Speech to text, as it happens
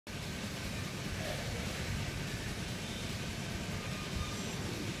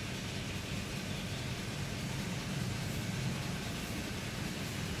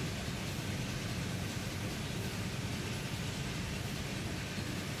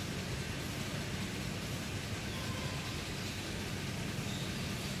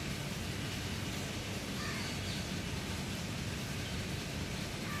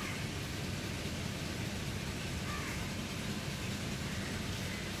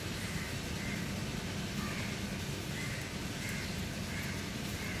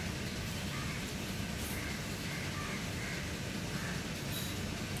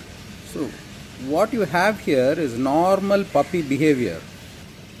So what you have here is normal puppy behavior.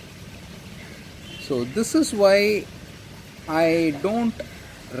 So this is why I don't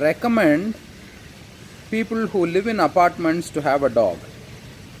recommend people who live in apartments to have a dog.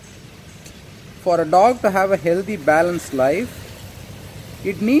 For a dog to have a healthy, balanced life,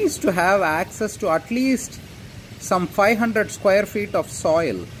 it needs to have access to at least some 500 square feet of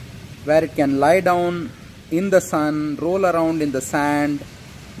soil where it can lie down in the sun, roll around in the sand,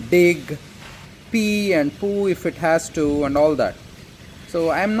 dig, pee and poo if it has to, and all that. So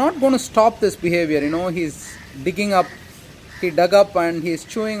I am not going to stop this behavior. You know, he's digging up, he dug up and he's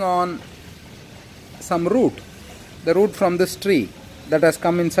chewing on some root, the root from this tree that has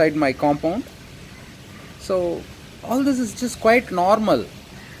come inside my compound. So all this is just quite normal.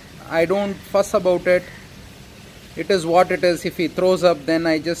 I don't fuss about it. It is what it is. If he throws up, then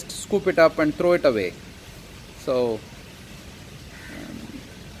I just scoop it up and throw it away. So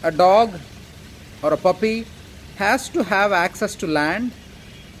a dog or a puppy has to have access to land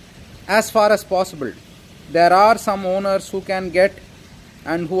as far as possible. There are some owners who can get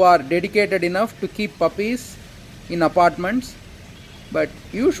and who are dedicated enough to keep puppies in apartments, but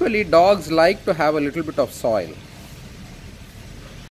usually dogs like to have a little bit of soil.